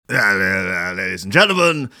Ladies and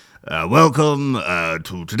gentlemen, welcome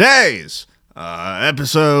to today's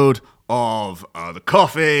episode of the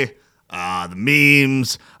coffee, the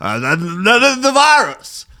memes, the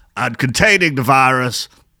virus, and containing the virus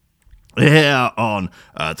here on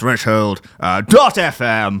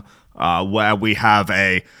Threshold.fm, where we have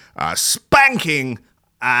a spanking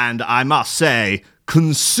and, I must say,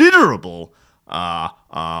 considerable a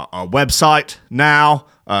website now,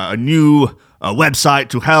 a new website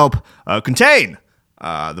to help contain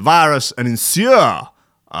the virus and ensure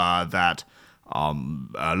that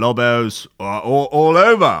lobos all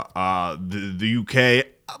over the UK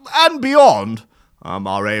and beyond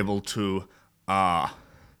are able to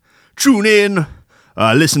tune in,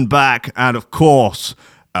 listen back, and of course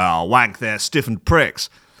wank their stiffened pricks.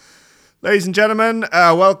 Ladies and gentlemen,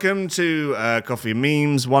 welcome to Coffee and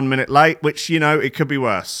Memes, 1 minute late, which, it could be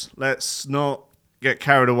worse. Let's not get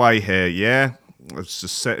carried away here, yeah? It's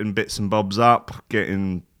just setting bits and bobs up,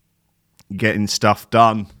 getting stuff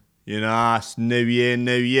done. It's New Year,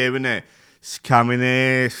 isn't it? It's coming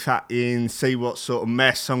here, fucking see what sort of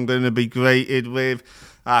mess I'm going to be greeted with.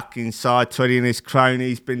 Fucking Side 20 and his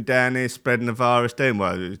cronies been down here spreading the virus, doing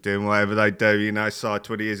whatever they do, Side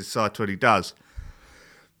 20 is as Side 20 does.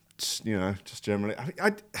 Just generally.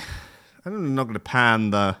 I'm not going to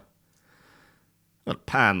pan the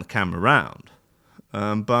camera around,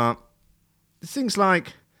 but things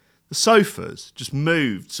like the sofas just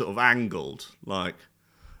moved, sort of angled, like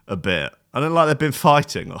a bit. I don't like they've been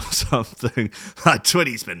fighting or something. Like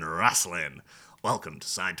 20's been wrestling. Welcome to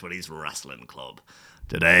Side 20's Wrestling Club.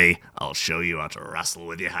 Today, I'll show you how to wrestle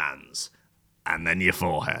with your hands, and then your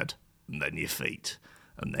forehead, and then your feet,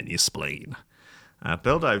 and then your spleen.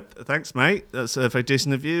 Bildo, thanks, mate. That's very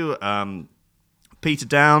decent of you. Peter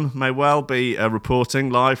Down may well be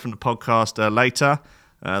reporting live from the podcast later.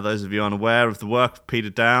 Those of you unaware of the work of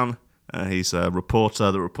Peter Down, he's a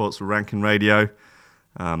reporter that reports for Rankin Radio,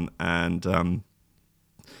 and he's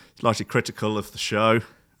largely critical of the show,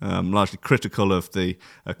 largely critical of the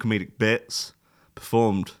comedic bits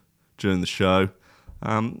performed during the show,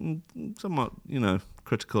 somewhat,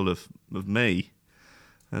 critical of me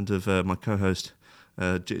and of my co-host,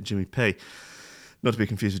 Jimmy P. Not to be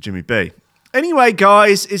confused with Jimmy B. Anyway,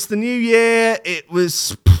 guys, it's the new year. It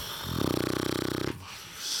was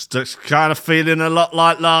kind of feeling a lot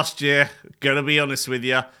like last year. Gonna be honest with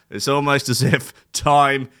you. It's almost as if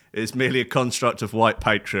time is merely a construct of white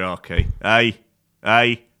patriarchy. Hey,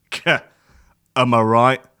 am I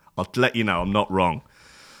right? I'll let you know I'm not wrong.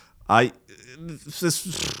 This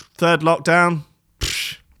third lockdown,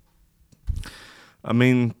 I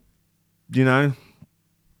mean,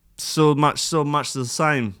 so much the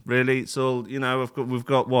same, really. It's all, we've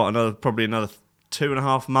got what, probably another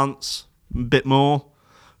 2.5 months, a bit more, of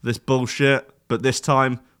this bullshit, but this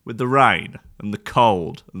time with the rain and the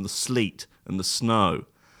cold and the sleet and the snow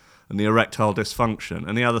and the erectile dysfunction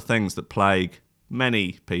and the other things that plague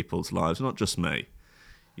many people's lives, not just me,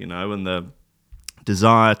 and the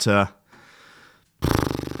desire to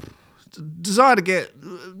get,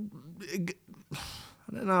 I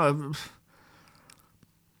don't know,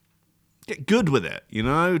 get good with it,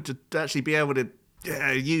 to actually be able to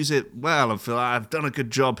use it well and feel like I've done a good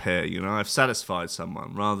job here, I've satisfied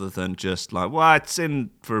someone, rather than just like, well, it's in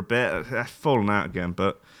for a bit, I've fallen out again,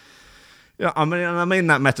 but I mean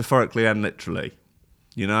that metaphorically and literally,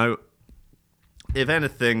 if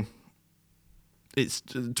anything, it's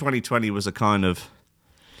 2020 was a kind of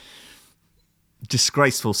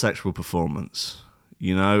disgraceful sexual performance,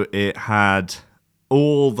 it had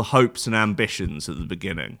all the hopes and ambitions at the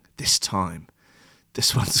beginning. This time,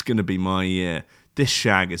 this one's going to be my year. This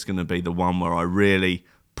shag is going to be the one where I really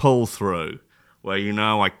pull through, where,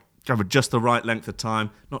 I cover just the right length of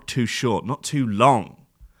time, not too short, not too long.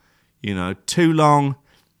 Too long,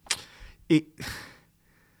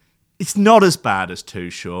 it's not as bad as too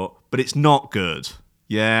short, but it's not good.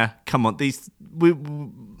 Yeah, come on.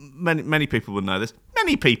 Many people will know this.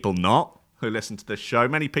 Many people not, who listen to this show.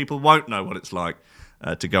 Many people won't know what it's like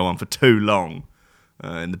to go on for too long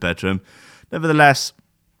in the bedroom. Nevertheless,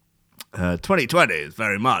 2020 is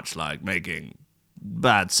very much like making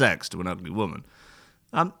bad sex to an ugly woman.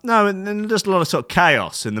 No, and just a lot of sort of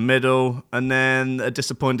chaos in the middle, and then a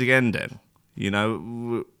disappointing ending.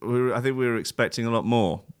 I think we were expecting a lot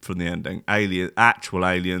more from the ending. Actual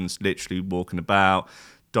aliens literally walking about,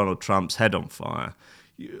 Donald Trump's head on fire.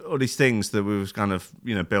 All these things that we was kind of,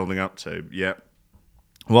 building up to. Yeah.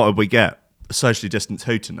 What did we get? A socially distanced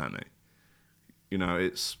hootenanny.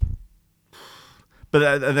 It's...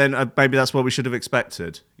 But then maybe that's what we should have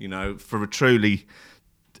expected, for a truly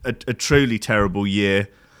terrible year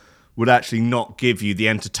would actually not give you the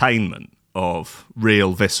entertainment of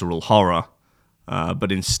real visceral horror,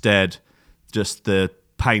 but instead just the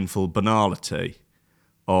painful banality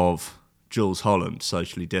of Jools Holland,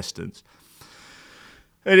 socially distanced.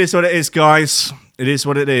 It is what it is, guys. It is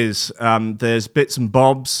what it is. There's bits and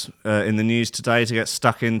bobs in the news today to get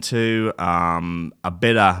stuck into. A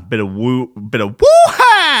bit of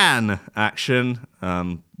Wuhan action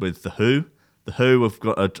with the Who. The Who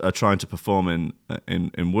are trying to perform in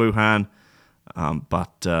Wuhan,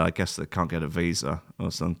 but I guess they can't get a visa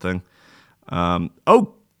or something.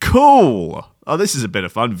 Oh, cool! Oh, this is a bit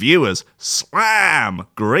of fun. Viewers slam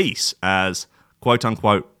Grease as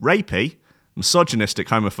quote-unquote rapey, misogynistic,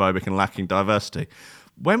 homophobic, and lacking diversity.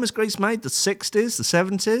 When was Grease made? The 60s? The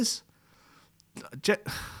 70s?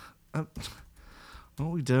 What are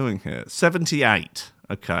we doing here? 78.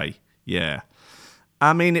 Okay, yeah.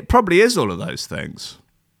 I mean, it probably is all of those things.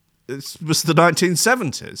 It was the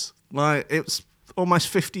 1970s. Like, it's almost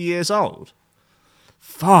 50 years old.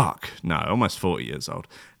 Fuck. No, almost 40 years old.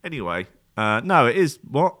 Anyway, no, it is,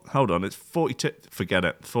 what? Hold on, it's 42, forget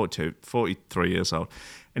it, 43 years old.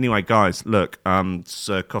 Anyway, guys, look, it's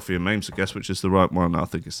Coffee and Memes, I guess, which is the right one. I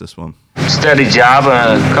think it's this one. Steady job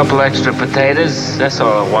and a couple extra potatoes, that's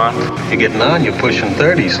all I want. You're getting on, you're pushing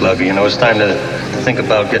 30, Slugger. You know, it's time to think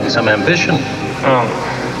about getting some ambition.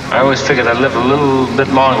 Oh, I always figured I'd live a little bit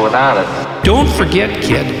longer without it. Don't forget,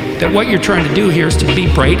 kid, that what you're trying to do here is to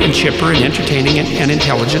be bright and chipper and entertaining and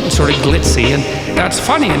intelligent and sort of glitzy, and that's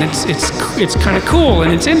funny, and it's kind of cool,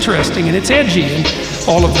 and it's interesting, and it's edgy, and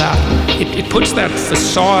all of that. It puts that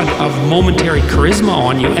facade of momentary charisma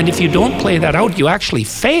on you, and if you don't play that out, you actually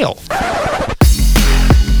fail.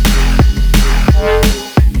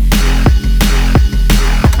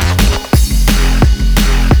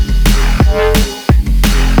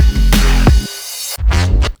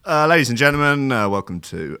 Ladies and gentlemen, welcome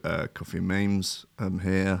to Coffee and Memes. I'm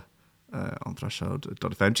here on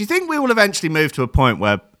Threshold.fm. Do you think we will eventually move to a point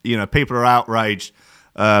where, you know, people are outraged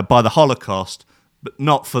by the Holocaust, but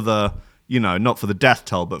not for the, you know, not for the death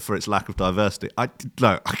toll, but for its lack of diversity?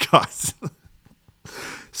 Guys.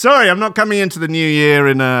 Sorry, I'm not coming into the new year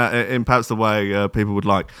in perhaps the way people would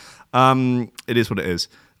like. It is what it is.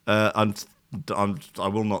 I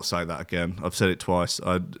will not say that again. I've said it twice.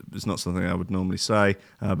 It's not something I would normally say,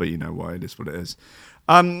 but you know why. It is what it is.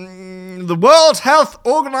 The World Health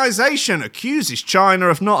Organization accuses China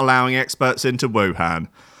of not allowing experts into Wuhan.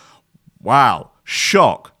 Wow.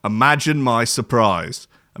 Shock. Imagine my surprise.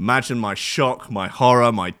 Imagine my shock, my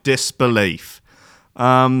horror, my disbelief.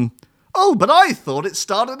 Oh, but I thought it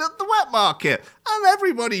started at the wet market, and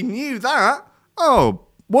everybody knew that. Oh,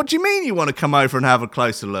 what do you mean you want to come over and have a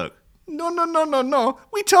closer look? No.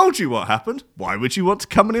 We told you what happened. Why would you want to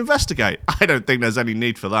come and investigate? I don't think there's any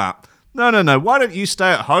need for that. No. Why don't you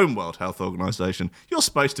stay at home, World Health Organization? You're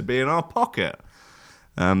supposed to be in our pocket.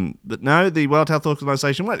 But no, the World Health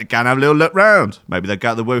Organization went to go and have a little look round. Maybe they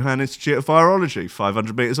go to the Wuhan Institute of Virology,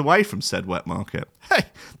 500 metres away from said wet market. Hey,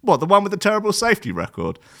 what, the one with the terrible safety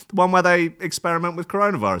record? The one where they experiment with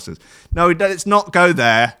coronaviruses? No, let's not go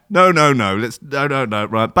there. No. No.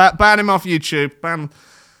 Right, ban him off YouTube. Ban.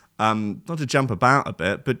 Not to jump about a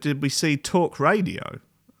bit, but did we see Talk Radio?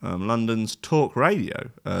 London's Talk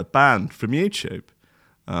Radio banned from YouTube.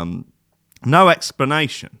 No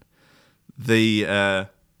explanation. The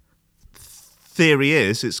theory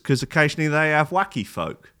is it's because occasionally they have wacky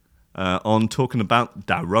folk on talking about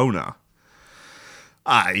Darona.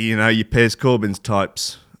 You know, your Piers Corbyn's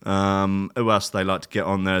types. Who else they like to get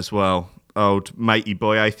on there as well? Old matey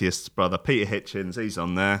boy atheist's brother, Peter Hitchens, he's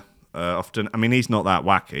on there. Often, I mean, he's not that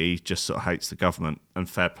wacky. He just sort of hates the government, and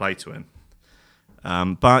fair play to him.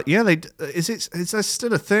 But yeah, is there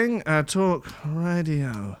still a thing? Talk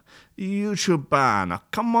Radio, YouTube ban. Oh,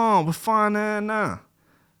 come on, we're fine there now.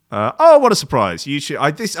 Oh, what a surprise!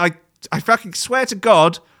 YouTube. I fucking swear to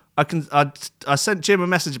God, I sent Jim a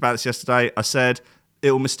message about this yesterday. I said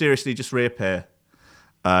it will mysteriously just reappear.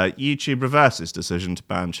 YouTube reverses decision to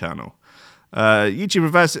ban channel.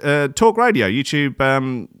 YouTube Talk Radio.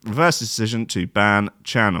 YouTube reverses decision to ban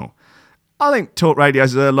channel. I think Talk Radio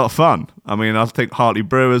is a lot of fun. I mean, I think Hartley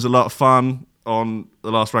Brewer is a lot of fun on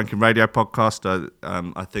the Last Ranking Radio podcast.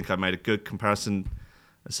 I think I made a good comparison.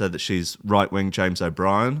 I said that she's right-wing James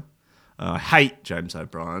O'Brien. I hate James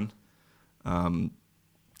O'Brien.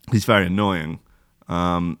 He's very annoying.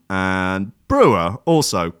 And Brewer,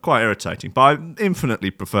 also quite irritating, but I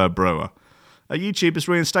infinitely prefer Brewer. YouTube has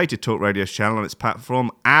reinstated Talk Radio's channel on its platform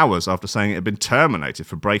hours after saying it had been terminated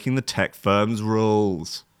for breaking the tech firm's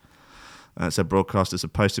rules. Said broadcasters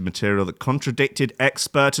have posted material that contradicted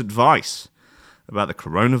expert advice about the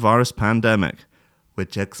coronavirus pandemic.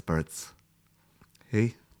 Which experts?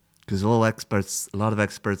 Hey? Because a lot of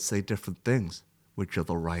experts say different things. Which are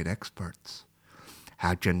the right experts?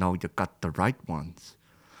 How'd you know you got the right ones?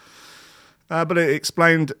 But it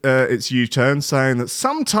explained its U-turn, saying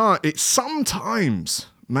that it sometimes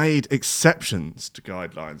made exceptions to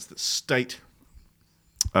guidelines that state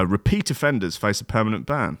repeat offenders face a permanent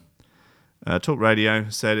ban. Talk Radio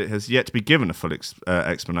said it has yet to be given a full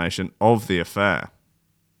explanation of the affair.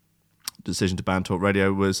 The decision to ban Talk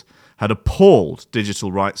Radio had appalled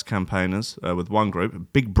digital rights campaigners with one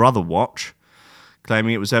group, Big Brother Watch,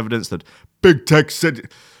 claiming it was evidence that big tech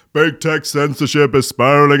censorship is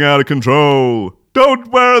spiraling out of control. Don't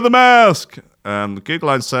wear the mask. The Google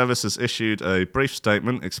Line service has issued a brief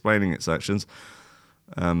statement explaining its actions.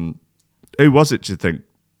 Who was it, do you think?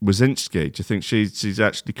 Wazinski? Do you think she's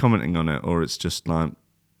actually commenting on it, or it's just like,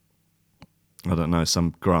 I don't know,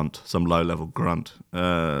 some low-level grunt?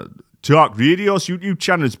 Talk Radio's YouTube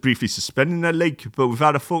channel is briefly suspending their link, but we've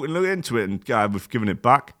had a fucking look into it and we've given it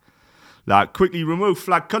back. Like, quickly remove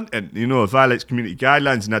flag content. It violates community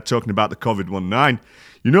guidelines and not talking about the COVID-19.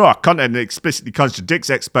 Our content explicitly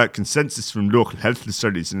contradicts expert consensus from local health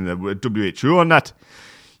authorities and the WHO on that.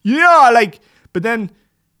 But then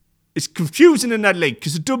it's confusing in that link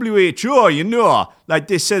because the WHO,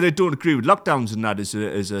 they say they don't agree with lockdowns and that as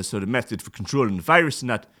a sort of method for controlling the virus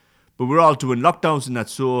and that. But we're all doing lockdowns and that,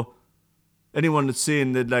 so anyone that's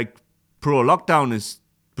saying that, pro-lockdown is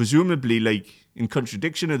presumably, in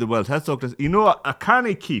contradiction of the World Health Organization. I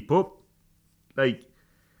can't keep up. It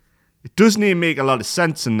doesn't even make a lot of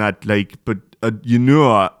sense in that, but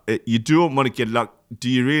you don't want to get locked. Do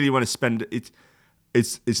you really want to spend it?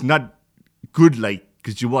 It's not good,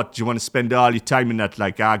 because you want to spend all your time in that,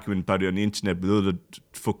 arguing about it on the internet with other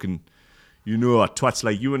fucking, twats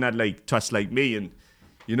like you and that, twats like me, and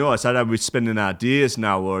it's like we're spending our days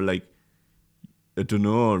now, or I don't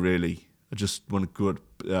know, really. I just want to go to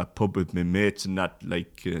a pub with my mates and that,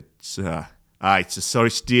 it's a sorry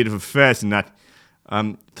state of affairs and that.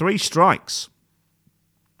 3 strikes.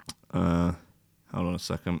 Hold on a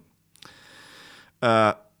second.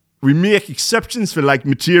 We make exceptions for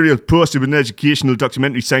material posted with an educational,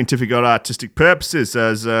 documentary, scientific or artistic purposes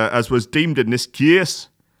as was deemed in this case.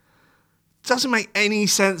 Doesn't make any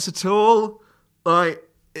sense at all.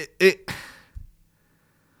 It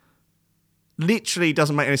literally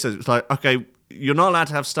doesn't make any sense. It's like, okay, you're not allowed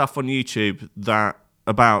to have stuff on YouTube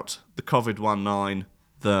about the COVID-19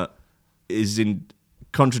 that is in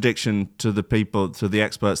contradiction to the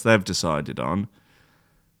experts they've decided on,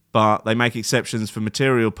 but they make exceptions for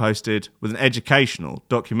material posted with an educational,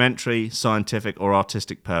 documentary, scientific, or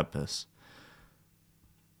artistic purpose.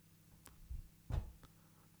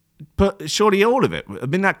 But surely all of it.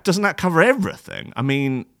 Doesn't that cover everything?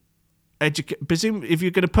 Presume if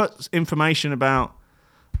you're going to put information about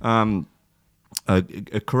a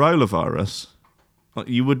coronavirus,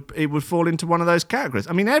 it would fall into one of those categories.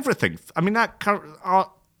 Everything.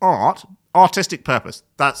 Artistic purpose.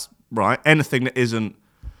 That's right. Anything that isn't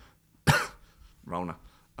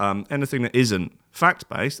anything that isn't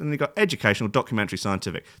fact-based, and then you've got educational, documentary,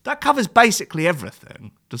 scientific. That covers basically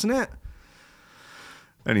everything, doesn't it?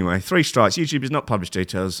 Anyway, 3 strikes. YouTube has not published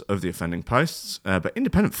details of the offending posts, but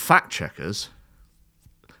independent fact-checkers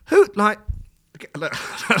I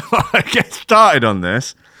get started on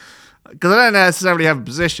this because I don't necessarily have a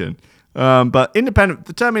position, but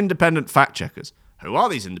the term independent fact-checkers, who are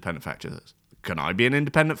these independent fact-checkers? Can I be an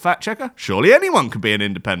independent fact-checker? Surely anyone can be an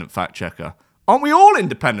independent fact-checker. Aren't we all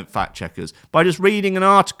independent fact-checkers? By just reading an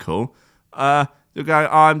article, they'll go,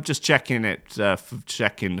 I'm just checking it,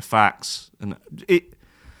 checking the facts. And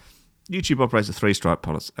YouTube operates a 3-strike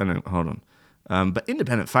policy. Hold on. But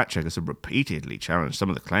independent fact-checkers have repeatedly challenged some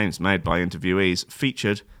of the claims made by interviewees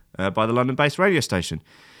featured by the London-based radio station.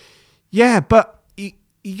 Yeah, but you're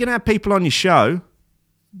going to have people on your show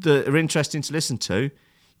that are interesting to listen to.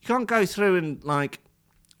 You can't go through and,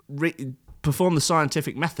 perform the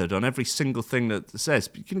scientific method on every single thing that it says.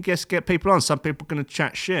 But you can just get people on. Some people are going to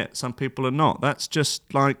chat shit. Some people are not. That's just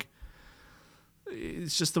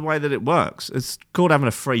it's just the way that it works. It's called having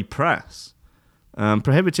a free press.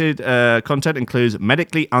 Prohibited content includes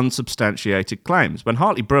medically unsubstantiated claims. When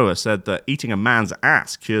Hartley Brewer said that eating a man's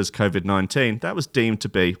ass cures COVID-19, that was deemed to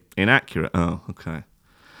be inaccurate. Oh, okay.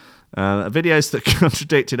 Videos that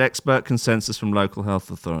contradicted expert consensus from local health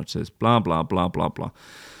authorities. Blah, blah, blah, blah, blah.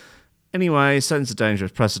 Anyway, sentence of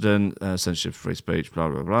dangerous precedent, censorship of free speech, blah,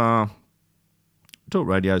 blah, blah. Talk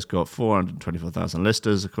Radio's got 424,000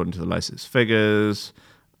 listeners, according to the latest figures.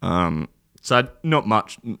 So not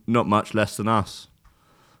much less than us.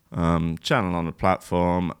 Channel on the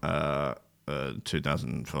platform,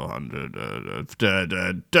 2,400,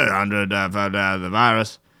 200 the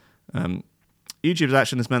virus. YouTube's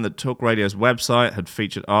action has meant that Talk Radio's website had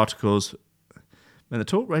featured articles.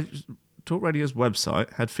 Talk Radio's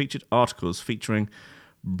website had featured articles featuring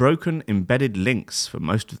broken embedded links for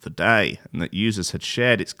most of the day, and that users had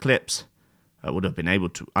shared its clips would have been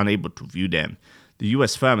unable to view them. The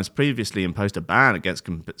US firm has previously imposed a ban against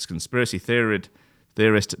conspiracy theorist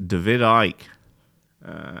David Icke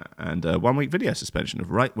and a 1-week video suspension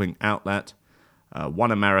of right-wing outlet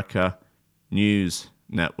One America News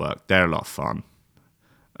Network. They're a lot of fun.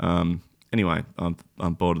 Anyway,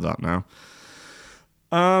 I'm bored of that now.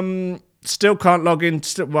 Still can't log in.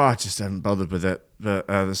 I just haven't bothered with it. But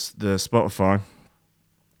the Spotify,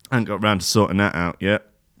 I haven't got around to sorting that out yet.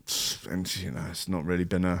 And it's not really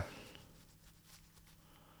been a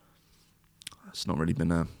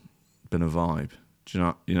vibe.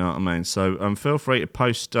 Do you know what I mean? So feel free to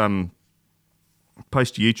post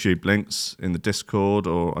YouTube links in the Discord,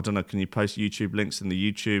 or I don't know, can you post YouTube links in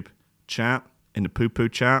the YouTube chat, in the poo-poo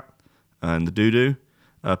chat, and the doo-doo?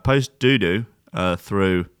 Post doo-doo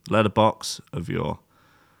through letterbox of your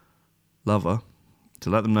lover to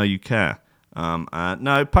let them know you care.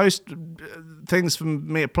 No, post things for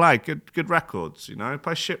me to play, good records,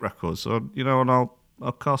 post shit records, or, and I'll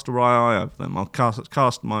cast a wry eye over them. I'll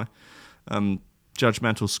cast my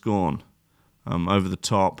judgmental scorn over the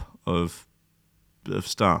top of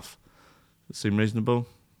stuff. Does it seem reasonable?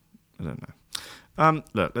 I don't know.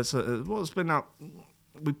 Look, let's. What's been up?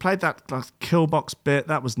 We played that Killbox bit.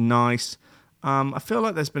 That was nice. I feel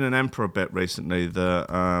like there's been an Emperor bit recently.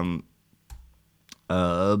 The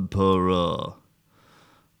Emperor.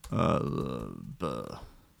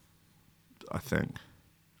 I think.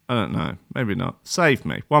 I don't know. Maybe not. Save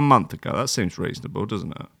Me. 1 month ago. That seems reasonable,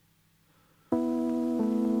 doesn't it?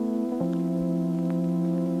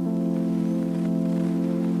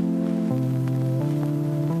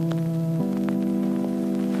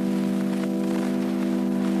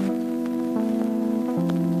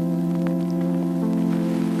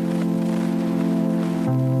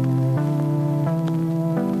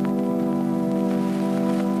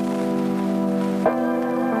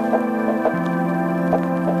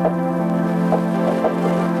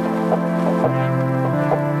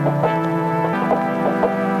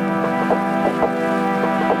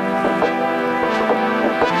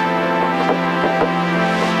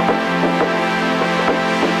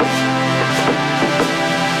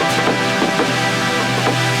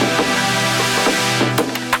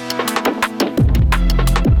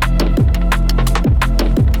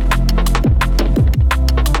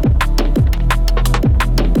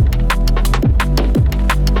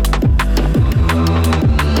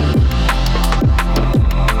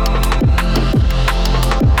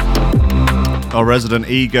 Our resident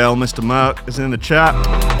e-girl, Mr. Merck, is in the chat,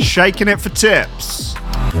 shaking it for tips.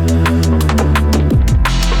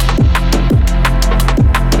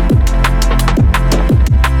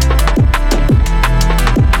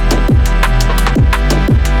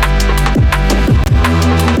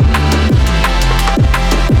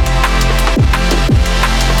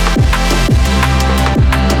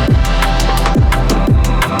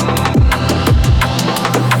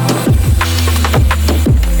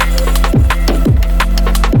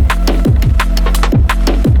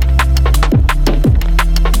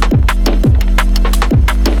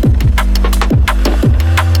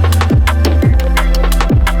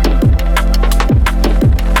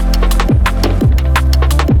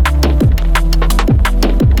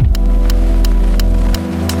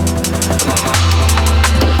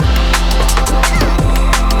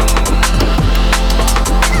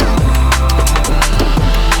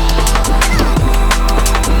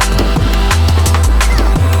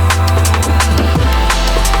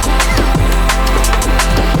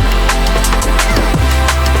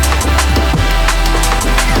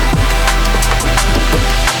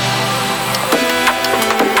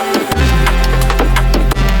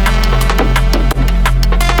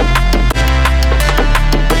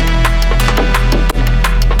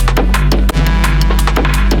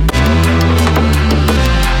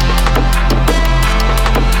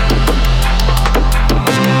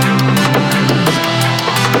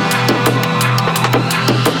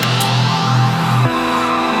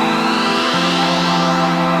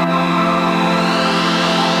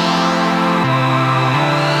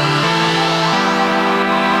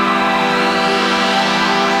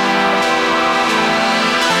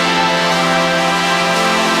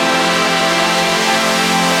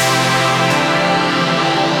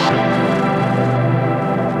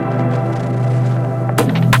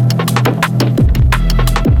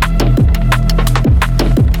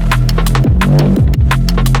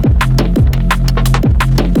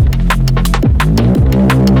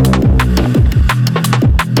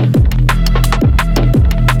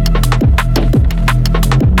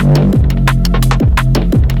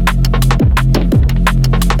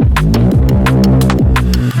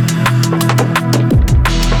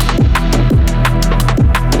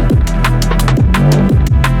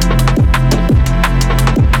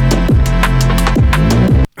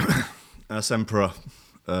 That's Emperor.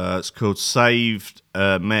 It's called Saved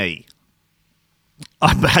Me.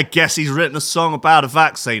 I guess he's written a song about a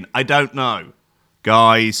vaccine. I don't know.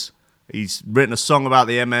 Guys, he's written a song about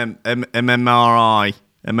the MMR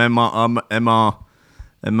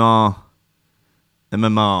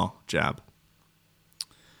jab.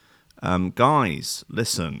 Guys,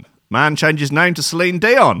 listen. Man changes name to Celine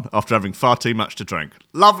Dion after having far too much to drink.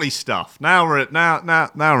 Lovely stuff. Now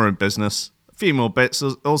we're in business. A few more bits.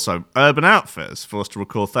 Also, Urban Outfitters forced to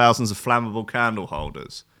recall thousands of flammable candle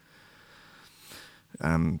holders.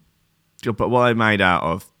 But what are they made out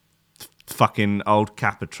of? Fucking old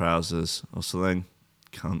Kappa trousers or something.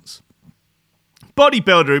 Cunts.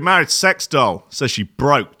 Bodybuilder who married sex doll says she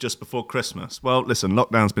broke just before Christmas. Well, listen,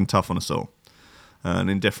 lockdown's been tough on us all. And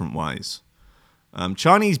in different ways.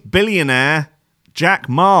 Chinese billionaire Jack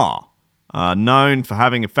Ma, known for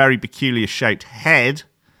having a very peculiar shaped head,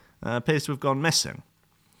 appears to have gone missing.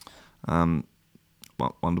 Wonder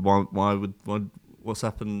what's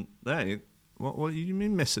happened there? What do you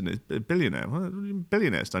mean missing? Is a billionaire?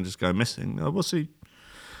 Billionaires don't just go missing. Was he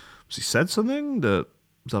said something that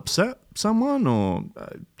was upset someone, or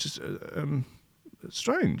just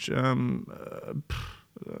strange?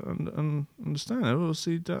 Understand? Was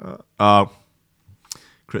he?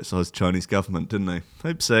 Criticised Chinese government, didn't they?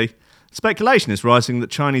 Oopsie. Speculation is rising that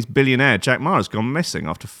Chinese billionaire Jack Ma has gone missing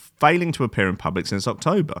after failing to appear in public since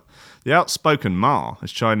October. The outspoken Ma is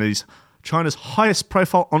China's highest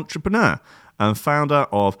profile entrepreneur and founder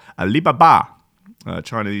of Alibaba,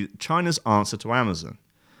 China's answer to Amazon.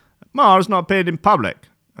 Ma has not appeared in public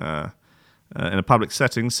in a public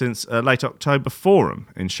setting since a late October forum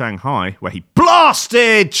in Shanghai, where he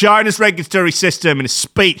blasted China's regulatory system in a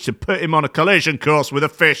speech to put him on a collision course with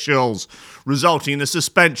officials, resulting in the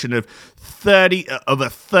suspension of a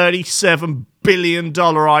 $37 billion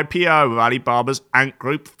IPO of Alibaba's Ant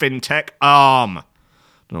Group fintech arm.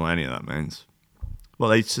 Don't know what any of that means. Well,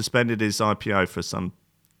 they suspended his IPO for some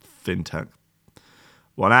fintech.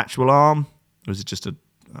 What, actual arm? Or is it just a...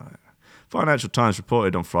 Financial Times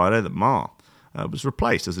reported on Friday that Ma was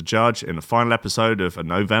replaced as a judge in the final episode of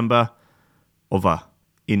November of a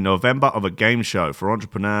game show for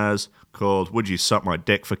entrepreneurs called "Would You Suck My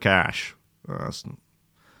Dick for Cash?" That's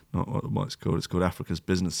not what it's called. It's called Africa's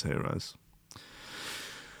Business Heroes.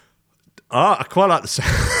 I quite like the sound.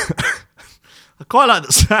 I quite like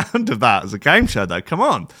the sound of that as a game show, though. Come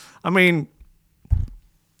on, I mean,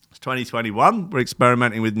 it's 2021. We're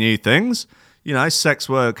experimenting with new things. You know, sex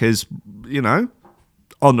work is,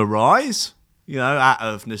 on the rise, out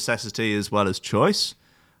of necessity as well as choice.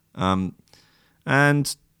 And,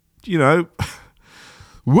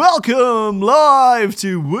 welcome live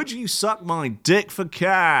to Would You Suck My Dick for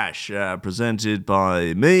Cash? Presented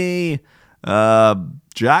by me,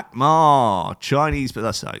 Jack Ma, Chinese, but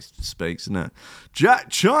that's how he speaks, isn't it?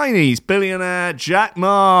 Chinese billionaire Jack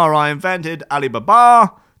Ma. I invented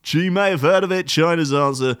Alibaba. You may have heard of it, China's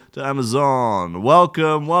answer to Amazon.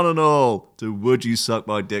 Welcome, one and all, to Would You Suck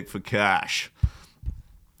My Dick for Cash?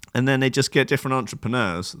 And then they just get different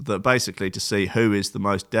entrepreneurs that basically to see who is the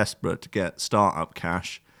most desperate to get startup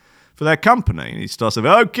cash for their company. And he starts with,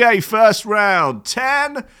 okay, first round,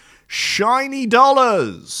 10 shiny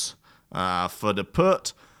dollars for to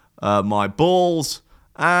put my balls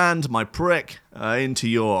and my prick into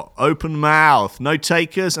your open mouth. No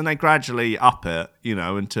takers, and they gradually up it,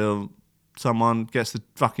 until someone gets the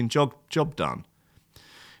fucking job done.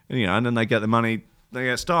 And then they get the money, they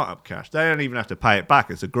get startup cash. They don't even have to pay it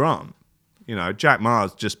back, it's a grant. Jack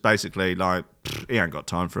Ma's just basically like, he ain't got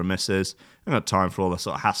time for a missus. He ain't got time for all the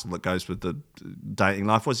sort of hassle that goes with the dating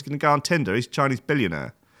life. What's he going to go on Tinder? He's a Chinese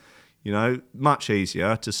billionaire. Much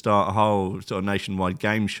easier to start a whole sort of nationwide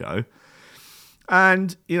game show.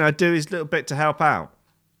 And, do his little bit to help out.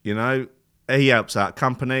 He helps out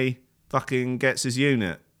company, fucking gets his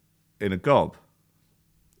unit in a gob.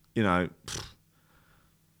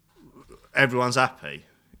 Everyone's happy.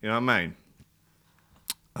 You know what I mean?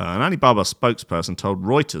 An Alibaba spokesperson told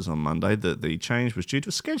Reuters on Monday that the change was due to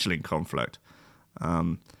a scheduling conflict.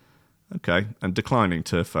 And declining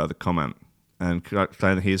to further comment. And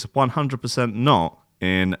claiming that he is 100% not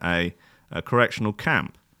in a correctional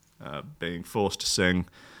camp. Being forced to sing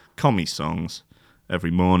commie songs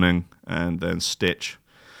every morning and then stitch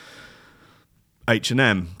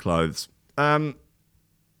H&M clothes.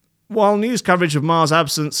 While news coverage of Ma's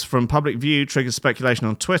absence from public view triggers speculation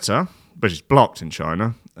on Twitter, which is blocked in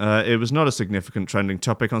China, it was not a significant trending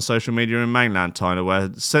topic on social media in mainland China,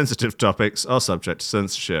 where sensitive topics are subject to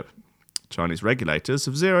censorship. Chinese regulators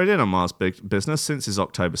have zeroed in on Ma's big business since his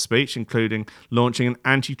October speech, including launching an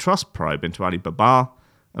antitrust probe into Alibaba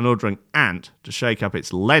and ordering Ant to shake up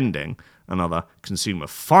its lending and other consumer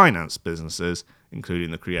finance businesses, including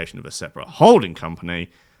the creation of a separate holding company,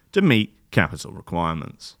 to meet capital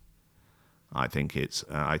requirements. I think he's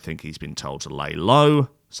been told to lay low,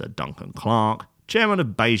 said Duncan Clark, chairman of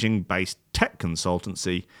Beijing-based tech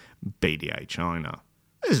consultancy BDA China.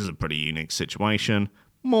 This is a pretty unique situation,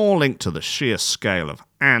 more linked to the sheer scale of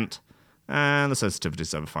Ant and the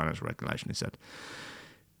sensitivities over financial regulation, he said.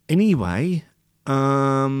 Anyway,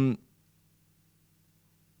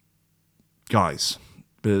 guys,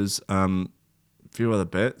 there's a few other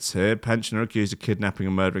bits here. Pensioner accused of kidnapping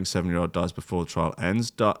and murdering 7-year-old dies before the trial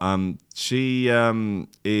ends. She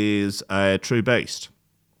is a true beast.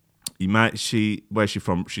 Where's she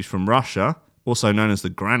from? She's from Russia, also known as the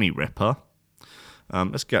Granny Ripper.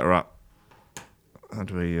 Let's get her up. How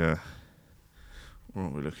do we... what are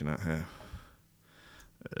we looking at here?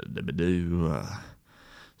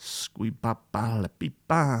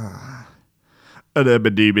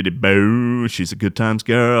 She's a good times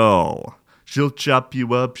girl. She'll chop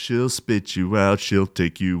you up, she'll spit you out, she'll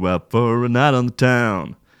take you out for a night on the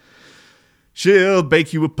town. She'll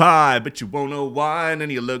bake you a pie, but you won't know why, and then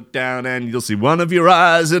you'll look down and you'll see one of your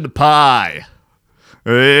eyes in the pie.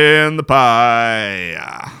 In the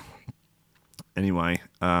pie. Anyway,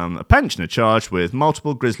 a pensioner charged with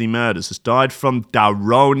multiple grisly murders has died from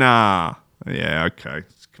Darona. Yeah, okay.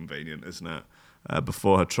 It's convenient, isn't it?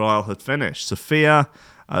 Before her trial had finished. Sofia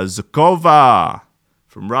Zukova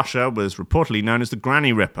from Russia was reportedly known as the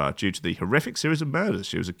Granny Ripper due to the horrific series of murders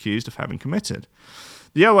she was accused of having committed.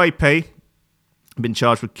 The OAP had been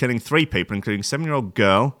charged with killing 3 people, including a 7-year-old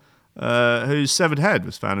girl whose severed head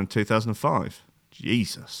was found in 2005.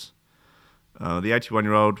 Jesus. The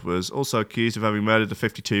 81-year-old was also accused of having murdered a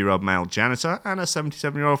 52-year-old male janitor and a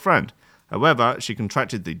 77-year-old friend. However, she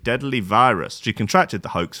contracted the deadly virus. She contracted the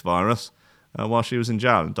hoax virus while she was in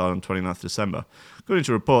jail and died on 29th December. According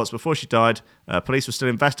to reports, before she died, police were still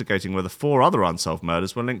investigating whether 4 other unsolved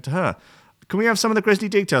murders were linked to her. Can we have some of the grisly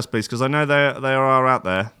details, please? Because I know they are out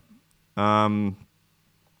there.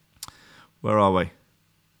 Where are we?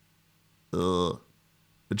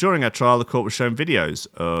 During her trial, the court was shown videos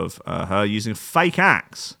of her using a fake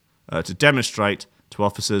axe to demonstrate to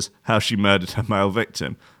officers how she murdered her male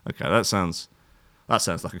victim. Okay, that sounds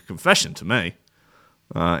like a confession to me.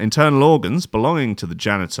 Internal organs belonging to the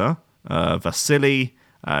janitor, Vasily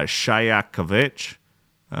Shayakovich,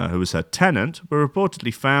 who was her tenant, were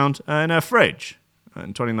reportedly found in her fridge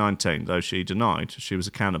in 2019, though she denied she was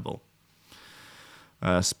a cannibal.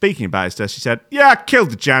 Speaking about his death, she said, "Yeah, I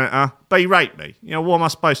killed the janitor, but he raped me. You know, what am I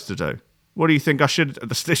supposed to do? What do you think I should..."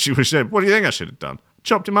 She was said, "What do you think I should have done?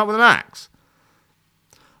 Chopped him up with an axe?"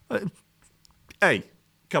 Hey,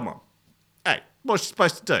 come on. Hey, what's she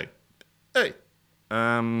supposed to do? Hey.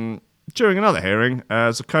 During another hearing,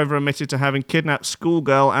 Zukova admitted to having kidnapped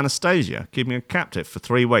schoolgirl Anastasia, keeping her captive for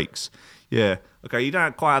 3 weeks. Yeah, okay, you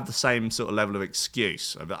don't quite have the same sort of level of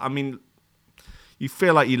excuse. I mean, you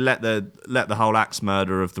feel like you let the whole axe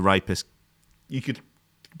murder of the rapist, you could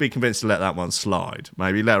be convinced to let that one slide.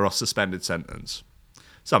 Maybe let her off suspended sentence.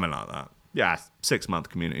 Something like that. Yeah, 6-month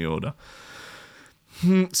community order.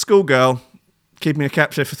 Schoolgirl, keeping her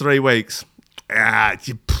captive for 3 weeks.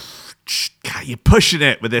 You're pushing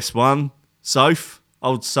it with this one. Soph,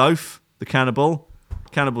 old Soph, the cannibal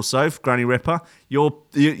Soph, Granny Ripper.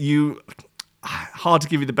 You hard to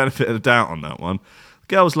give you the benefit of the doubt on that one. The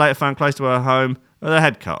girl was later found close to her home with her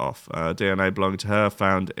head cut off. DNA belonging to her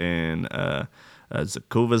found in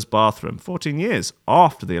Zukova's bathroom 14 years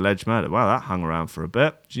after the alleged murder. Wow, that hung around for a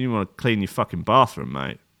bit. Do you want to clean your fucking bathroom,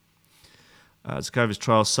 mate? Zukova's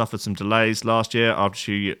trial suffered some delays last year after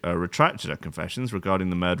she retracted her confessions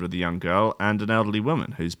regarding the murder of the young girl and an elderly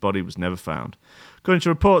woman whose body was never found. According to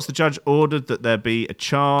reports, the judge ordered that there be a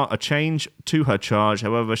change to her charge.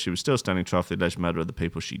 However, she was still standing trial for the alleged murder of the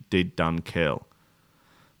people she did kill.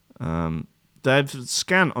 They've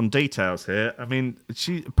scant on details here. I mean,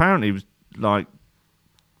 she apparently was like...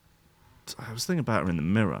 I was thinking about her in the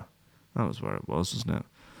mirror. That was where it was, wasn't it?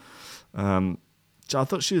 I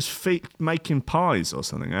thought she was making pies or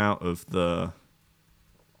something out of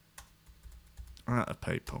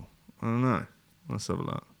people. I don't know. Let's have a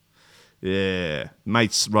look. Yeah.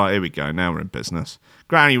 Mates, right, here we go. Now we're in business.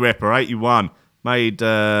 Granny Ripper, 81. Made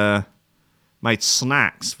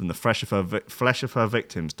snacks from the flesh of her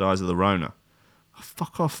victims. Dies of the Rona. Oh,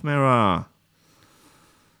 fuck off, Mirror.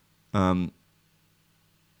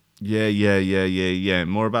 Yeah.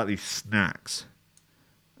 More about these snacks.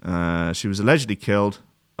 She was allegedly killed.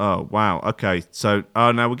 Oh, wow. Okay. So,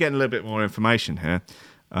 now we're getting a little bit more information here.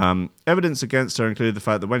 Evidence against her included the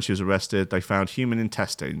fact that when she was arrested, they found human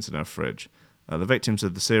intestines in her fridge. The victims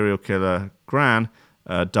of the serial killer, Gran,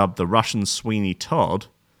 dubbed the Russian Sweeney Todd,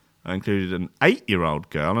 included an 8-year-old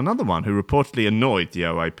girl, another one who reportedly annoyed the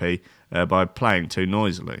OAP by playing too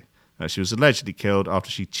noisily. She was allegedly killed after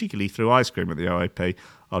she cheekily threw ice cream at the OAP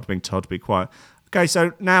after being told to be quiet. Okay,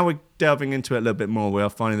 so now we're delving into it a little bit more. We are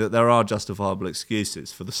finding that there are justifiable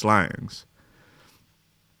excuses for the slayings.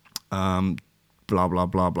 Blah, blah,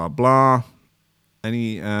 blah, blah, blah.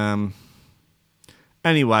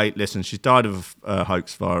 Anyway, listen, she's died of a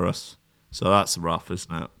hoax virus, so that's rough,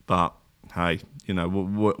 isn't it? But, hey, you know,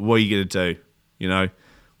 what are you going to do? You know,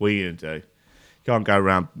 what are you going to do? You can't go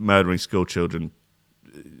around murdering school children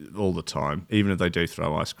all the time, even if they do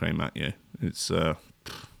throw ice cream at you. It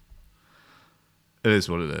is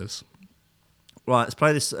what it is. Right, let's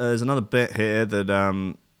play this. There's another bit here that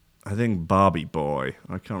I think Barbie Boy,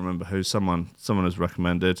 I can't remember who, someone has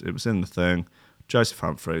recommended. It was in the thing. Joseph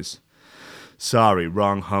Humphreys. Sorry,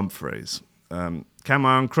 wrong Humphreys.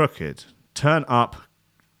 Camo and Crooked. Turn up,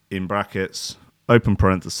 in brackets, open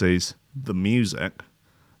parentheses, the music,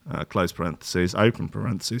 close parentheses, open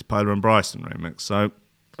parentheses, Polar and Bryson remix. So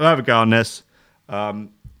I'll have a go on this.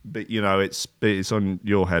 But, you know, it's on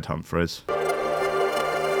your head, Humphreys.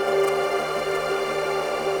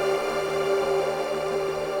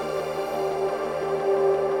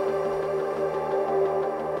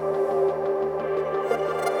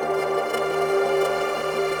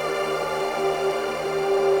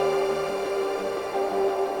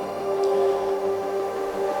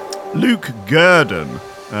 Luke Gurdon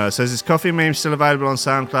says, is Coffee Meme still available on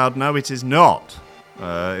SoundCloud? No, it is not.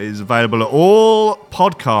 It is available at all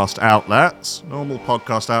podcast outlets, normal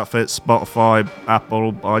podcast outfits, Spotify,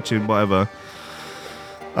 Apple, iTunes, whatever.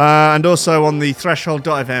 And also on the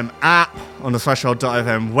Threshold.fm app, on the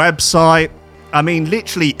Threshold.fm website. I mean,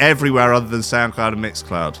 literally everywhere other than SoundCloud and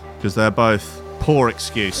Mixcloud, because they're both poor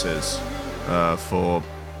excuses for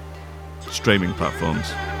streaming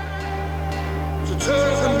platforms.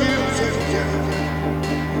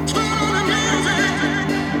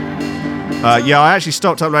 Yeah, I actually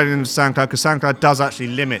stopped uploading them to SoundCloud because SoundCloud does actually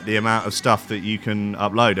limit the amount of stuff that you can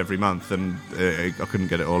upload every month, and I couldn't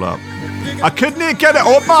get it all up. I couldn't get it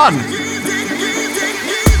all done!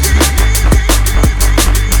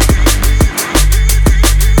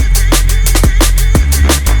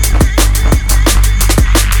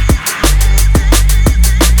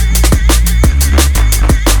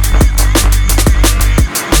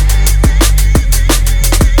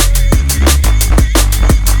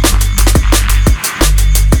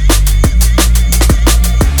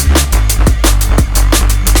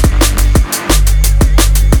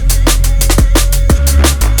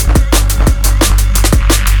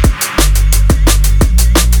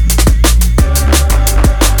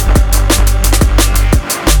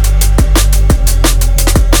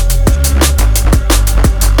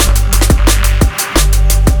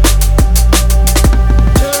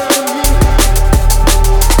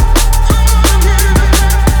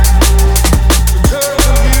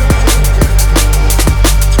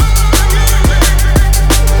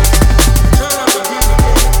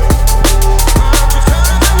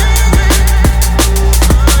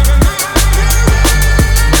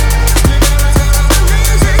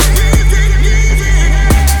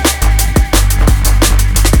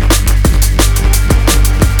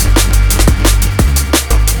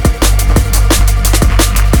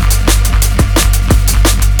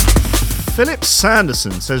 Philip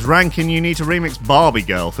Sanderson says, Rankin, you need to remix Barbie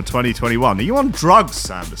Girl for 2021. Are you on drugs,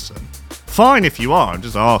 Sanderson? Fine if you are, I'm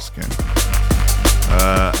just asking.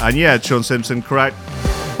 And yeah, Sean Simpson, correct.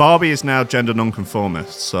 Barbie is now gender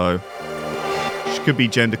non-conformist, so she could be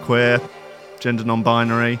gender queer, gender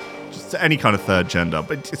non-binary, just any kind of third gender,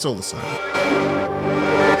 but it's all the same.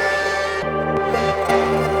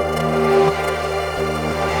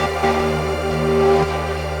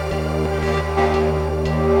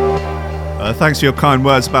 Thanks for your kind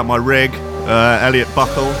words about my rig, Elliot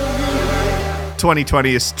Buckle.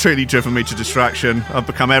 2020 has truly driven me to distraction. I've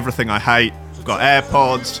become everything I hate. I've got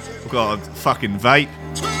AirPods. I've got a fucking vape.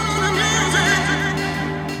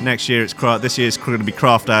 This year's going to be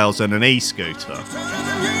craft ales and an e-scooter.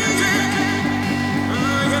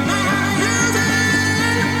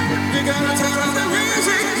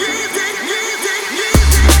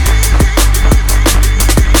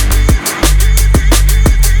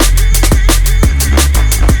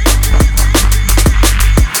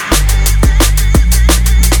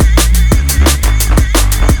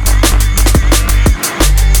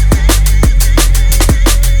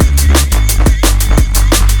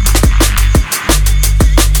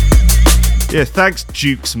 Yeah, thanks,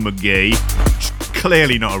 Jukes McGee.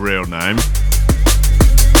 Clearly not a real name.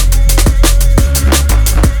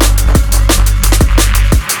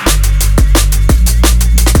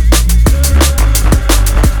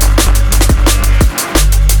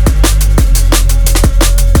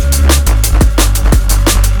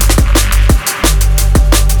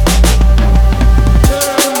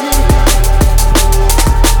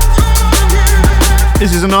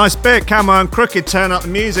 This is a nice bit. Camo and Crooked turn up the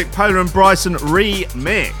music. Polar and Bryson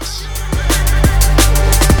remix.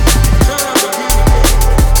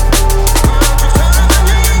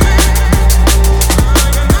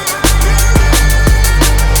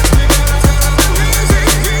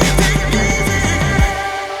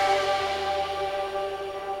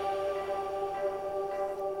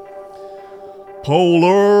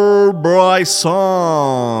 Polar Bryson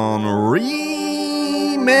remix.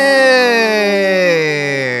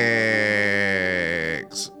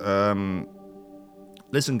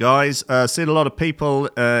 Listen, guys, seen a lot of people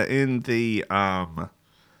in the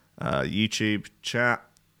YouTube chat.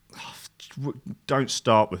 Don't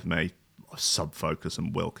start with me. Subfocus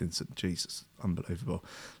and Wilkinson. Jesus, unbelievable.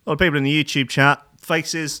 A lot of people in the YouTube chat.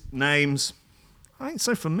 Faces, names, I ain't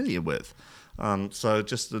so familiar with. So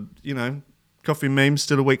just, Coffee Memes,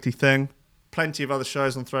 still a weekly thing. Plenty of other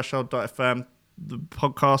shows on Threshold.fm. The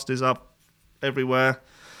podcast is up everywhere.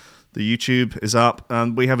 The YouTube is up.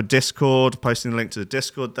 And we have a Discord, posting the link to the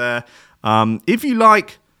Discord there. If you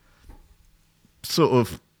like sort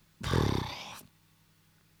of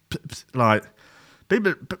like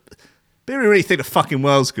people really think the fucking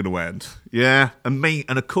world's going to end, yeah, and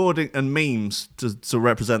memes to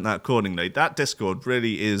represent that accordingly. That Discord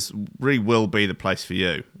really will be the place for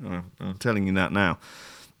you. I'm telling you that now.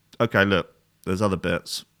 Okay, look, there's other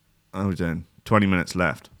bits. How are we doing? 20 minutes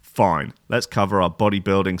left. Fine. Let's cover our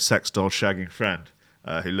bodybuilding sex doll shagging friend,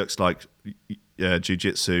 who looks like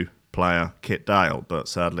jiu-jitsu player Kit Dale, but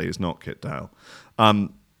sadly is not Kit Dale.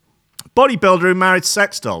 Bodybuilder who married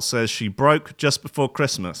sex doll says she broke just before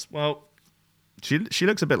Christmas. Well, she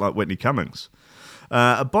looks a bit like Whitney Cummings.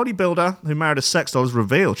 A bodybuilder who married a sex doll has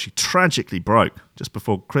revealed she tragically broke just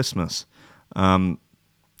before Christmas.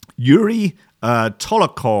 Yuri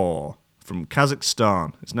Tolokor from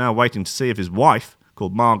Kazakhstan is now waiting to see if his wife,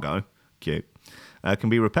 called Margot, cute, can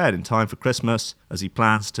be repaired in time for Christmas, as he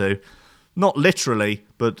plans to, not literally,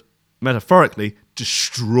 but metaphorically,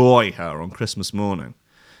 destroy her on Christmas morning,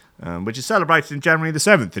 which is celebrated in January the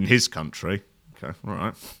 7th in his country. Okay,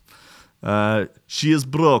 all right. She is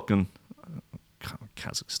broken.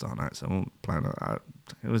 Kazakhstan accent. I won't plan it out.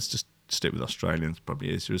 Let's just stick with Australians. Probably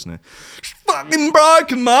easier, isn't it? She's fucking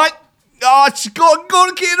broken, mate. Oh, she's got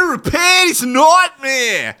to get her repaired. It's a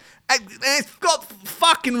nightmare. And it's got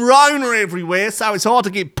fucking Rona everywhere, so it's hard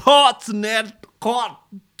to get parts and that. Can't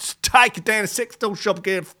take it down to a sex doll shop and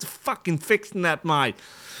get it fucking fixing that, mate.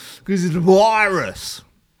 Because it's a virus.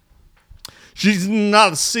 She's in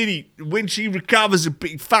another city. When she recovers, a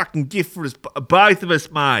big fucking gift for us, both of us,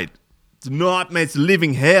 mate. It's a nightmare. It's a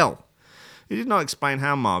living hell. He did not explain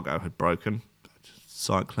how Margot had broken.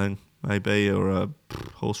 Cycling, maybe, or a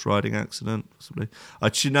horse riding accident, possibly.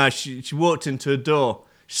 She walked into a door.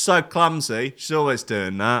 She's so clumsy. She's always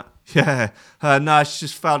doing that. Yeah. No, she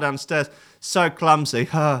just fell downstairs. So clumsy.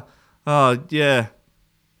 Oh, yeah.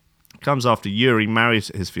 Comes after Yuri married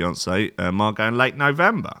his fiancée, Margot, in late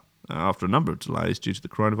November, after a number of delays due to the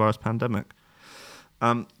coronavirus pandemic.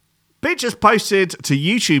 Pictures posted to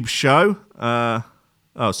YouTube show...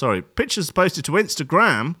 Pictures posted to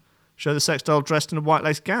Instagram show the sex doll dressed in a white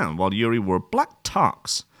lace gown, while Yuri wore a black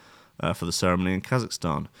tux for the ceremony in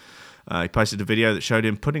Kazakhstan. He posted a video that showed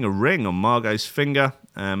him putting a ring on Margot's finger,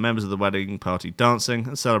 members of the wedding party dancing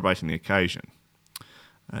and celebrating the occasion.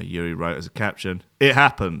 Yuri wrote as a caption, "It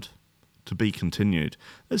happened. To be continued."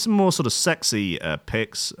 There's some more sort of sexy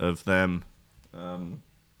pics of them. In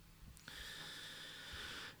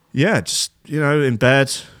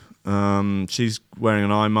bed. She's wearing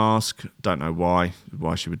an eye mask. Don't know why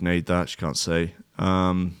she would need that. She can't see.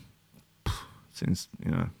 Seems,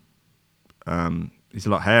 he's a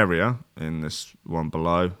lot hairier in this one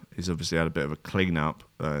below. He's obviously had a bit of a clean up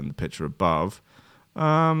in the picture above.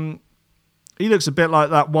 He looks a bit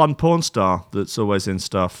like that one porn star that's always in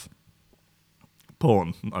stuff.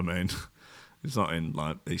 Porn, I mean. He's not in,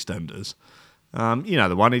 like, EastEnders.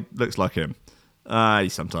 The one, he looks like him.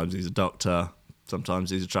 Sometimes he's a doctor.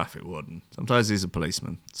 Sometimes he's a traffic warden. Sometimes he's a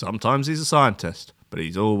policeman. Sometimes he's a scientist. But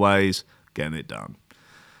he's always getting it done.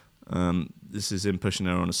 This is him pushing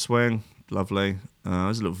her on a swing. Lovely.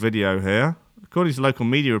 There's a little video here. According to local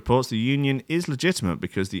media reports, the union is legitimate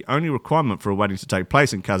because the only requirement for a wedding to take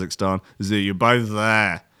place in Kazakhstan is that you're both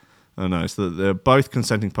there. Oh no, so that they're both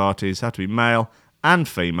consenting parties, have to be male and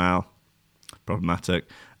female, problematic,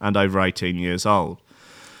 and over 18 years old.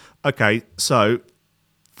 Okay, so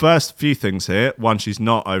first few things here. One, she's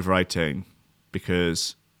not over 18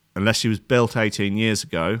 because unless she was built 18 years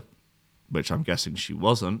ago, which I'm guessing she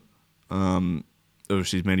wasn't, or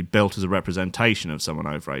she's merely built as a representation of someone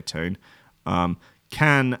over 18,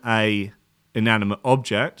 can a inanimate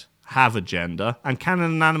object have a gender? And can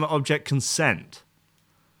an inanimate object consent?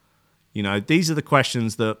 You know, these are the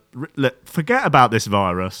questions that... Look, forget about this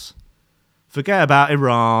virus. Forget about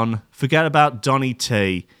Iran. Forget about Donny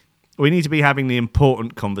T. We need to be having the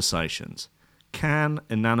important conversations. Can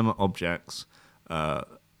inanimate objects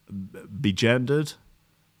be gendered?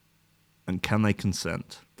 And can they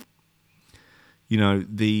consent? You know,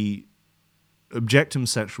 the objectum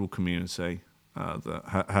sexual community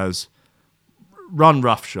that has run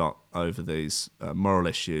roughshod over these moral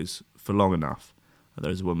issues for long enough.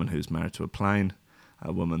 There's a woman who's married to a plane,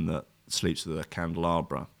 a woman that sleeps with a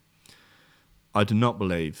candelabra. I do not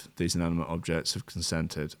believe these inanimate objects have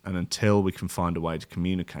consented, and until we can find a way to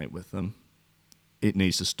communicate with them, it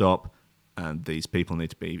needs to stop, and these people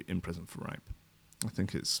need to be in prison for rape. I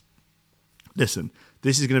think it's... Listen,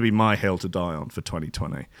 this is going to be my hill to die on for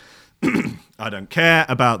 2020. I don't care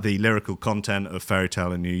about the lyrical content of Fairy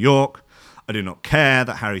Tale in New York. I do not care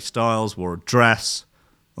that Harry Styles wore a dress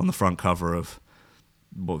on the front cover of,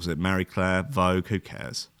 what was it, Marie Claire, Vogue, who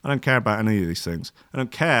cares? I don't care about any of these things. I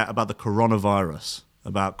don't care about the coronavirus,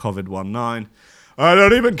 about COVID-19. I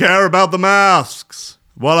don't even care about the masks.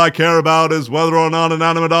 What I care about is whether or not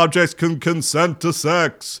inanimate objects can consent to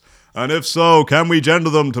sex. And if so, can we gender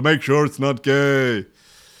them to make sure it's not gay?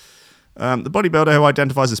 The bodybuilder who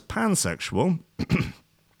identifies as pansexual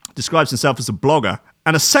describes himself as a blogger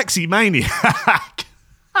and a sexy maniac.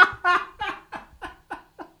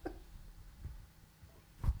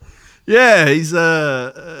 Yeah, he's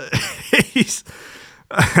a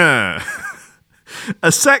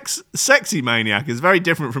sexy maniac is very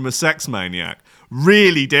different from a sex maniac.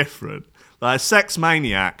 Really different. Like a sex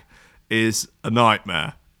maniac is a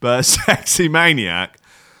nightmare. But a sexy maniac,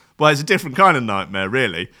 well, it's a different kind of nightmare,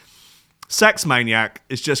 really. Sex maniac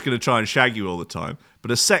is just going to try and shag you all the time. But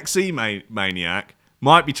a sexy maniac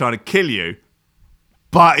might be trying to kill you,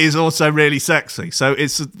 but is also really sexy. So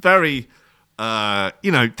it's a very,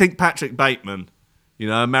 think Patrick Bateman,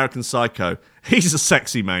 American Psycho. He's a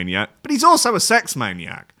sexy maniac, but he's also a sex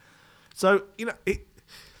maniac. So,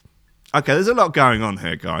 okay, there's a lot going on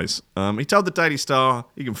here, guys. He told the Daily Star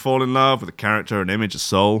he can fall in love with a character, an image, a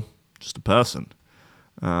soul, just a person.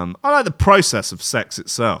 I like the process of sex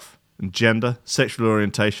itself, and gender, sexual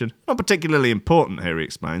orientation. Not particularly important here, he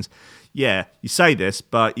explains. Yeah, you say this,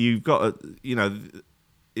 but you've got to,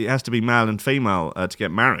 it has to be male and female to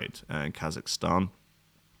get married in Kazakhstan.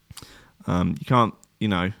 You can't, you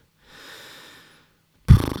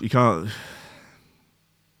can't...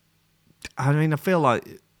 I mean, I feel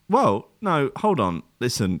like... Well, no, hold on.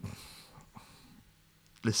 Listen.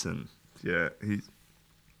 Yeah,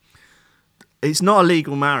 it's not a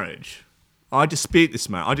legal marriage. I dispute this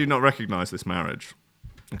marriage. I do not recognise this marriage.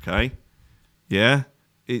 Okay? Yeah?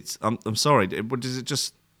 I'm sorry. Does it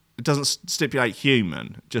just... It doesn't stipulate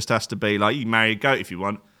human. It just has to be like, you can marry a goat if you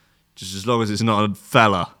want, just as long as it's not a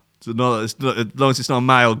fella. As long as it's not a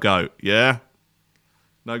male goat, yeah?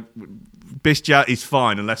 No, bestiality is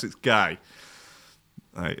fine unless it's gay.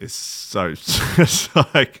 It's so... It's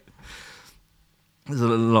like... There's a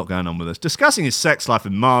lot going on with this. Discussing his sex life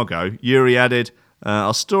with Margot, Yuri added,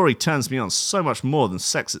 our story turns me on so much more than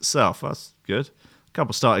sex itself. That's good. The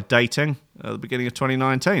couple started dating at the beginning of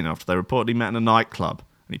 2019 after they reportedly met in a nightclub.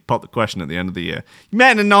 And he popped the question at the end of the year. You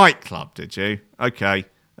met in a nightclub, did you? Okay.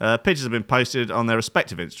 Pictures have been posted on their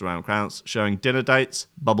respective Instagram accounts showing dinner dates,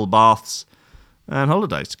 bubble baths, and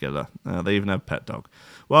holidays together. They even have a pet dog.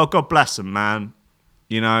 Well, God bless them, man.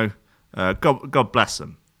 God bless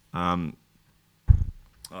them. I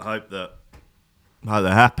hope they're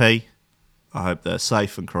happy. I hope they're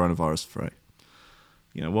safe and coronavirus free.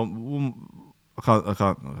 I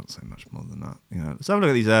can't say much more than that. Let's have a look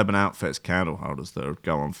at these Urban Outfitters candle holders that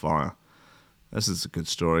go on fire. This is a good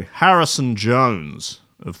story. Harrison Jones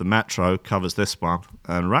of the Metro covers this one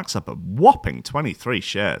and racks up a whopping 23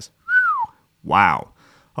 shares. Wow.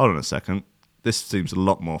 Hold on a second. This seems a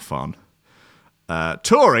lot more fun.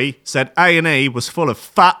 Tory said A&E was full of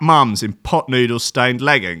fat mums in pot noodle stained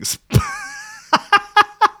leggings.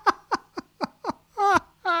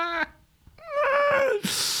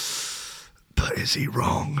 But is he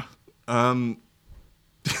wrong?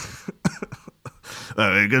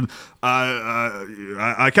 Very good.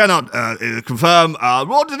 I cannot confirm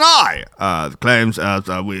or deny the claims as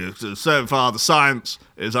so far the science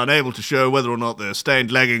is unable to show whether or not the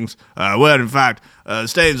stained leggings were in fact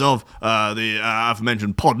stains of the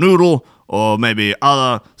aforementioned pot noodle, or maybe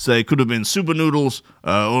other, say, could have been super noodles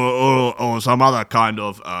or some other kind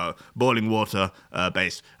of boiling water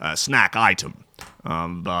based snack item.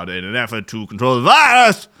 But in an effort to control the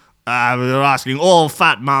virus, we're asking all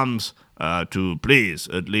fat mums to please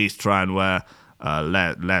at least try and wear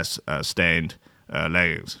less stained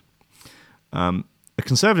leggings. A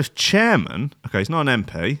Conservative chairman, okay, he's not an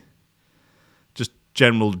MP, just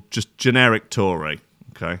generic Tory,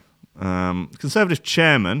 okay. Conservative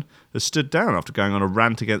chairman has stood down after going on a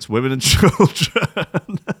rant against women and children.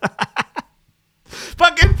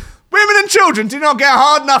 Fucking women and children do not get a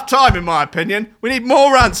hard enough time, in my opinion. We need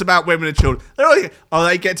more rants about women and children.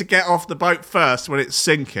 They get to get off the boat first when it's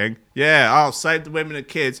sinking. Yeah, I'll save the women and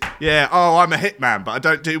kids. Yeah, I'm a hitman, but I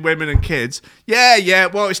don't do women and kids. Yeah,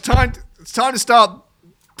 well, it's time to start.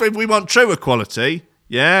 If we want true equality,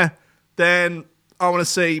 yeah, then I want to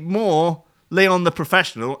see more Leon the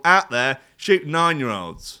Professional out there shooting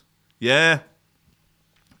 9-year-olds. Yeah.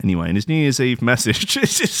 Anyway, in his New Year's Eve message,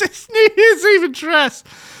 his New Year's Eve address,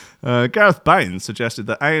 Gareth Baines suggested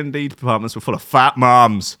that A&E departments were full of fat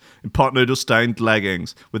mums in pot noodle stained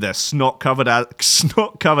leggings with their snot covered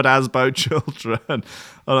Asbo children. Hold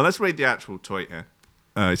on, let's read the actual tweet here.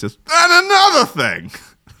 He says, and another thing,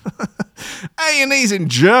 A&Es in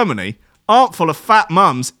Germany aren't full of fat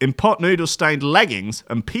mums in pot noodle stained leggings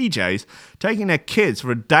and PJs taking their kids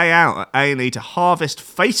for a day out at A&E to harvest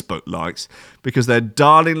Facebook likes because their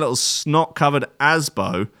darling little snot covered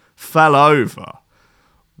Asbo fell over.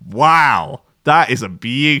 Wow, that is a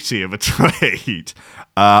beauty of a tweet.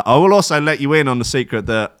 I will also let you in on the secret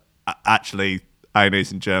that actually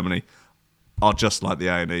A&Es in Germany are just like the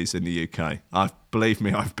A&Es in the UK. Believe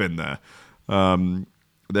me, I've been there.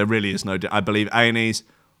 There really is no... I believe A&Es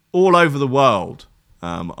all over the world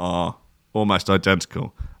are almost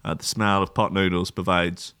identical. The smell of pot noodles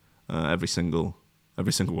pervades every single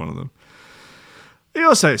one of them. He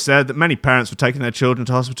also said that many parents were taking their children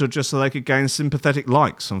to hospital just so they could gain sympathetic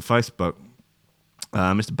likes on Facebook.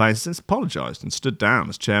 Mr. Baines has since apologised and stood down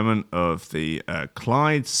as chairman of the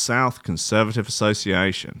Clyde South Conservative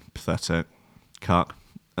Association. Pathetic. Cuck.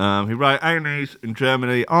 He wrote, A&Es in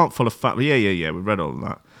Germany aren't full of fat... Yeah, we read all of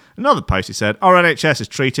that. Another post, he said, our NHS is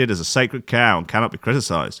treated as a sacred cow and cannot be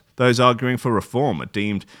criticised. Those arguing for reform are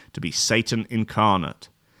deemed to be Satan incarnate.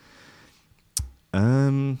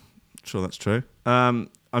 Sure that's true. I'm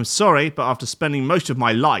sorry, but after spending most of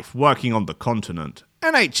my life working on the continent,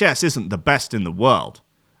 NHS isn't the best in the world.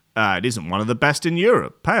 It isn't one of the best in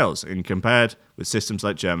Europe. Pales in compared with systems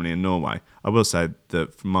like Germany and Norway. I will say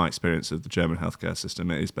that from my experience of the German healthcare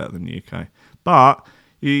system, it is better than the UK. But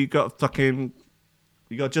you got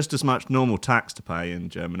just as much normal tax to pay in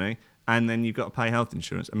Germany, and then you've got to pay health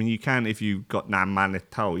insurance. I mean, you can, if you've got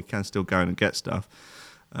Manitow, you can still go in and get stuff.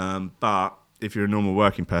 But if you're a normal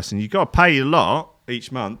working person, you've got to pay a lot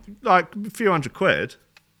each month, like a few £100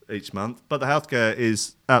 each month. But the healthcare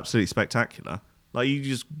is absolutely spectacular. Like, you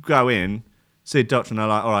just go in, see a doctor, and they're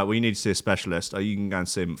like, all right, well, you need to see a specialist. You can go and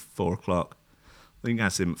see him at 4 o'clock. You can go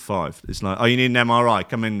and see him at 5. It's like, you need an MRI.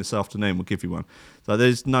 Come in this afternoon. We'll give you one. So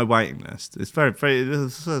there's no waiting list. It's very,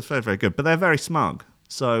 very good. But they're very smug.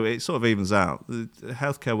 So it sort of evens out. The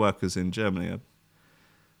healthcare workers in Germany are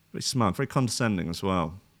very smug, very condescending as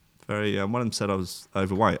well. One of them said I was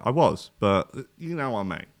overweight. I was, but you know what I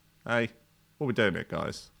mean. Hey, what are we doing here,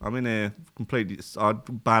 guys? I'm in here completely... I had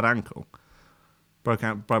a bad ankle. Broke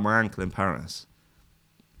my ankle in Paris.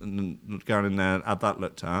 And going in there, had that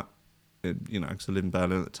looked at. Because I lived in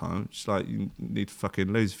Berlin at the time. It's like, you need to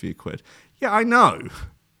fucking lose a few quid. Yeah, I know.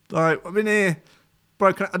 Like, I'm in here,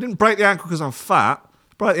 I didn't break the ankle because I'm fat.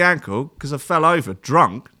 I broke the ankle because I fell over,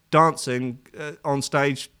 drunk, dancing on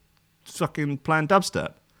stage, fucking playing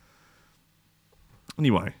dubstep.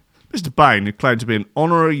 Anyway, Mr. Bain, who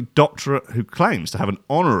claims to have an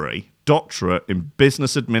honorary doctorate in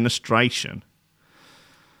business administration.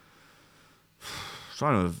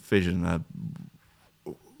 Trying to envision that.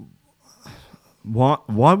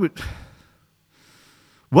 Why would...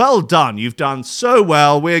 Well done, you've done so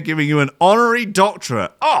well, we're giving you an honorary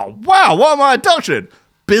doctorate. Oh, wow, what am I a doctor in?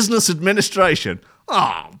 Business administration.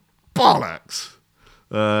 Oh, bollocks.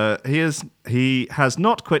 He has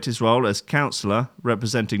not quit his role as councillor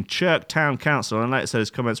representing Chirk Town Council, and later said his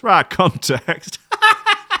comments, right, context.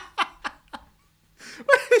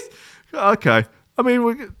 Okay, I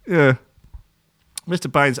mean, yeah.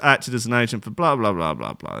 Mr. Baines acted as an agent for blah, blah, blah,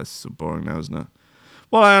 blah, blah. This is so boring now, isn't it?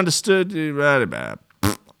 Well, I understood you really bad.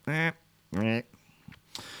 2%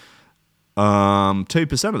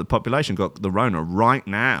 of the population got the Rona right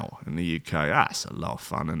now in the UK. That's a lot of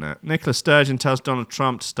fun, isn't it? Nicola Sturgeon tells Donald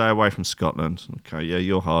Trump to stay away from Scotland. Okay, yeah,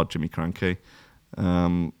 you're hard, Jimmy Cranky.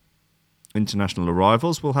 International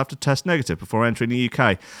arrivals will have to test negative before entering the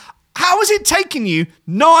UK. How has it taken you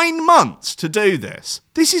 9 months to do this?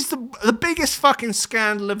 This is the biggest fucking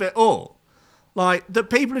scandal of it all. Like, that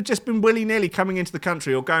people have just been willy-nilly coming into the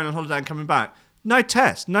country or going on holiday and coming back No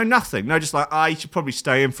test, no nothing. No, just like, you should probably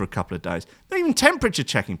stay in for a couple of days. Not even temperature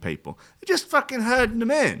checking people. They're just fucking herding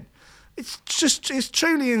them in. It's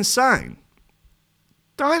truly insane.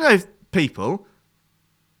 I know people,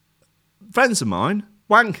 friends of mine,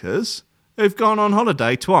 wankers, who've gone on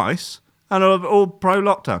holiday twice and are all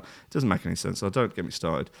pro-lockdown. It doesn't make any sense, so don't get me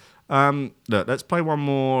started. Look, let's play one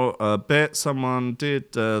more bit. Someone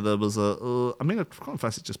did, there was I quite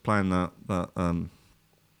fancy just playing that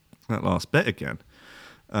last bit again.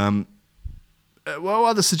 What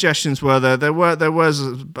other suggestions were there? There was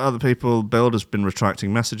other people. Build has been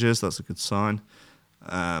retracting messages. That's a good sign.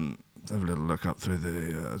 Have a little look up through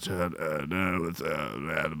the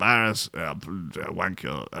virus.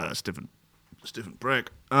 Wanker, stiffen prick.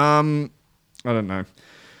 I don't know.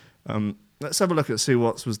 Let's have a look and see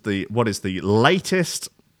what is the latest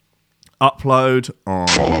upload on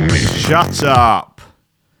Shut Up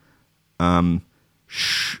on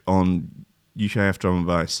UKF Drum and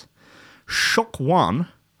Bass. Shock One,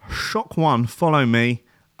 follow me,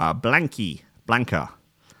 Blanco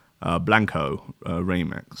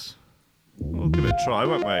remix. We'll give it a try,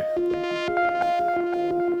 won't we?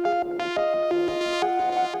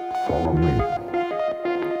 Follow me.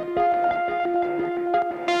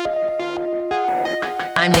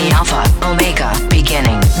 I'm the Alpha, Omega,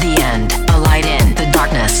 beginning, the end, a light in the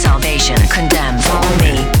darkness, salvation, condemned. Follow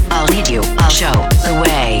me, I'll lead you, I'll show the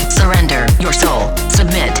way. Surrender your soul,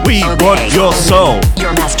 submit, We obey. want your soul.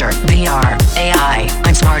 Your master, VR, AI,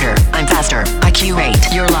 I'm smarter, I'm faster, I curate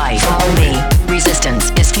your life. Follow me,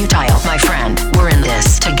 resistance is futile, my friend, we're in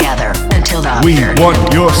this together, until the We bitter want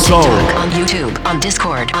end. your soul. TikTok, on YouTube, on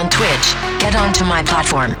Discord, on Twitch, get onto my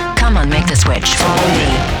platform, come on, make the switch. Follow me,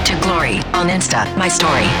 to glory, on Insta, my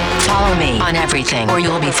story. Follow me on everything or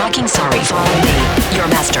you'll be fucking sorry. Follow me, your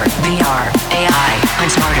master, VR, AI, I'm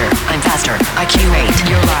smarter, I'm faster, I curate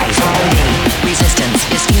your life. Follow me, resistance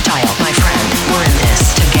is futile, my friend, we're in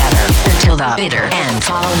this together, until the bitter end.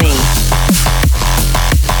 Follow me.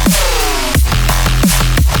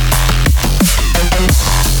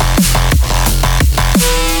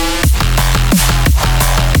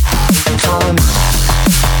 Follow me.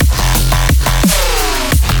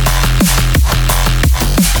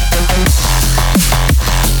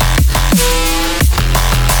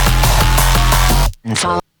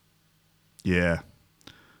 Follow. Yeah.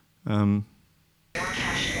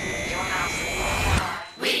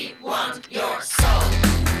 We want your soul.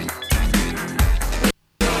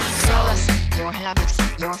 Tell us your habits,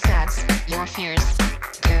 your facts, your fears.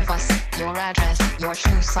 Give us your address, your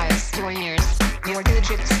shoe size, your years, your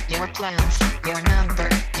digits, your plans, your number,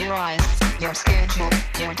 your eyes, your schedule,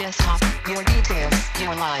 your desktop, your details,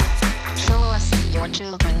 your life. Show us your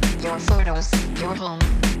children, your photos, your home.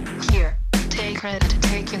 Here, take credit,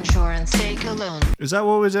 take insurance, take a loan. Is that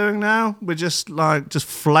what we're doing now? We're just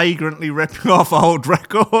flagrantly ripping off old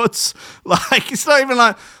records. It's not even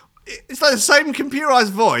like, it's like the same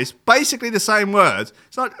computerized voice, basically the same words.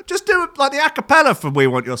 It's like, just do it like the a cappella for We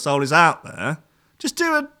Want Your Soul is out there. Just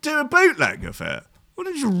do a bootleg of it. Why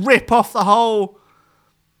don't you rip off the whole?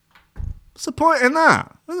 What's the point in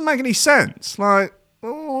that? It doesn't make any sense. Like,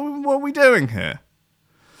 what are we doing here?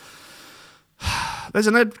 There's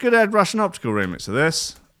a good Ed Russian Optical remix of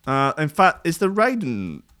this. In fact, is the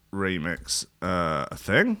Raiden remix a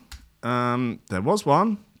thing? There was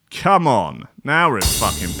one. Come on. Now we're in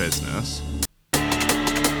fucking business.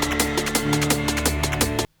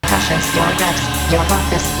 Passions, your reps, your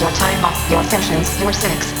office, your time off, your sessions, your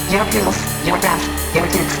sex, your pills, your bath, your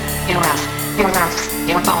tits, your ass, your laughs,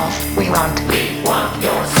 your balls. We want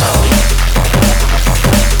your soul.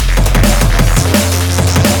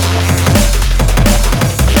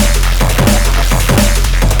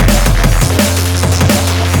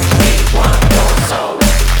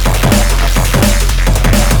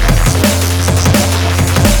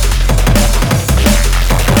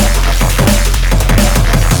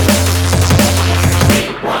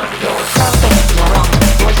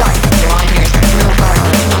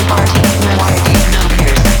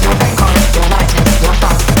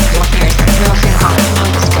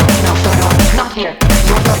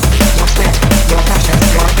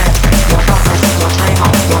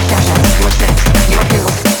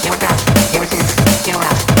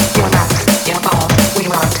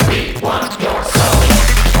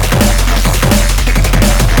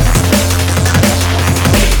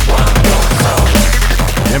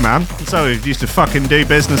 That's how we used to fucking do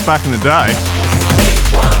business back in the day.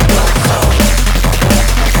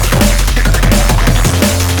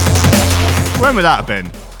 When would that have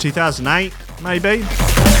been? 2008, maybe?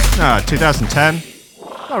 No, 2010.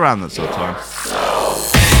 Around that sort of time.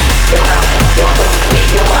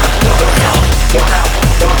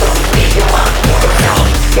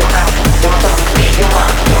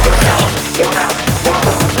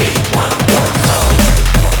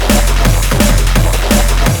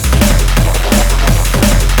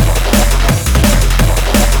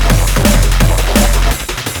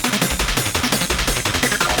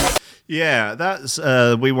 Yeah, that's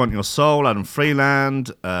We Want Your Soul, Adam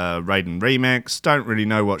Freeland, Raiden Remix. Don't really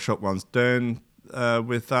know what Shock One's doing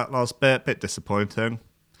with that last bit. Bit disappointing.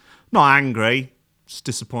 Not angry, just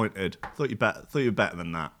disappointed. Thought you were better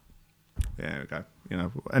than that. Yeah, there we go. You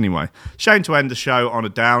know. Anyway, shame to end the show on a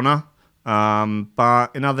downer.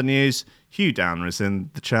 But in other news, Hugh Downer is in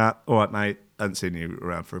the chat. All right, mate. Haven't seen you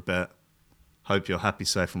around for a bit. Hope you're happy,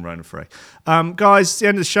 safe, and Rona free. Guys, it's the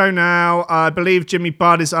end of the show now. I believe Jimmy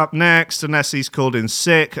Budd is up next, unless he's called in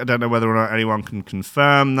sick. I don't know whether or not anyone can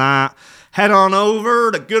confirm that. Head on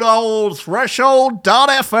over to good old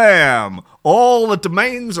threshold.fm. All the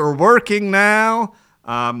domains are working now.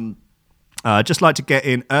 Just like to get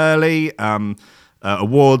in early.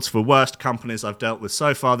 Awards for worst companies I've dealt with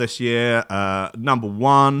so far this year. Number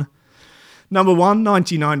one,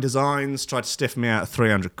 99 Designs tried to stiff me out of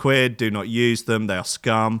 300 quid. Do not use them. They are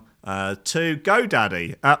scum. 2,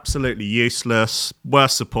 GoDaddy. Absolutely useless.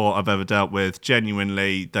 Worst support I've ever dealt with.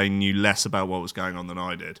 Genuinely, they knew less about what was going on than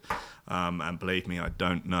I did. And believe me, I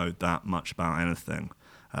don't know that much about anything,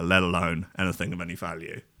 let alone anything of any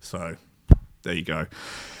value. So, there you go.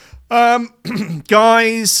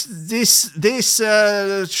 Guys, this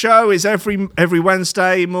show is every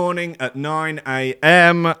Wednesday morning at 9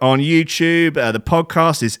 a.m. on YouTube. The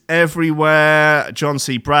podcast is everywhere. John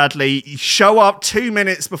C. Bradley, you show up 2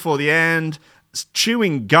 minutes before the end,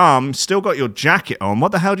 chewing gum, still got your jacket on.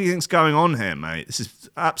 What the hell do you think's going on here, mate? This is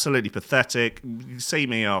absolutely pathetic. You see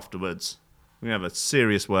me afterwards. We have a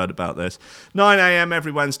serious word about this. 9 a.m.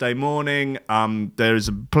 every Wednesday morning. There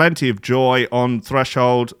is plenty of joy on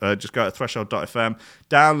Threshold. Just go to threshold.fm.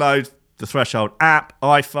 Download the Threshold app,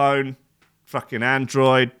 iPhone, fucking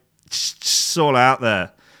Android. It's all out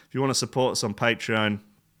there. If you want to support us on Patreon,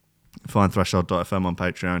 find threshold.fm on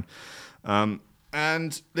Patreon.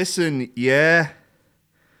 And listen, yeah,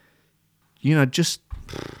 you know, just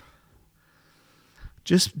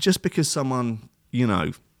because someone, you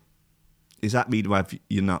know, is happy to have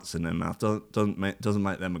your nuts in their mouth doesn't make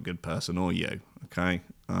them a good person or you, okay?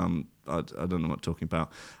 I don't know what I'm talking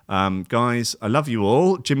about. Guys, I love you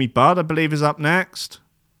all. Jimmy Budd, I believe, is up next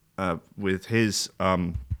with his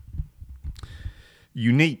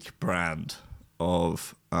unique brand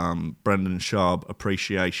of Brendan Schaub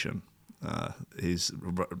appreciation. His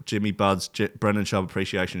Jimmy Budd's Brendan Schaub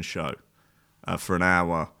appreciation show for an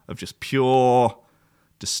hour of just pure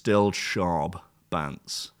distilled Schaub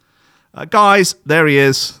bants. Guys, there he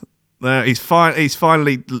is. He's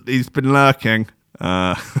finally been lurking.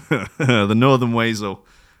 The Northern Weasel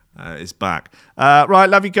is back. Right,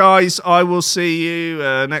 love you guys. I will see you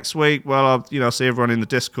next week. Well, I'll see everyone in the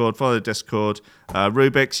Discord. Follow the Discord.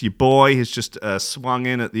 Rubik's, your boy, has just swung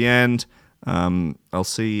in at the end. I'll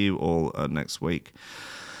see you all next week.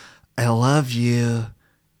 I love you.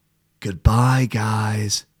 Goodbye,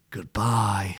 guys. Goodbye.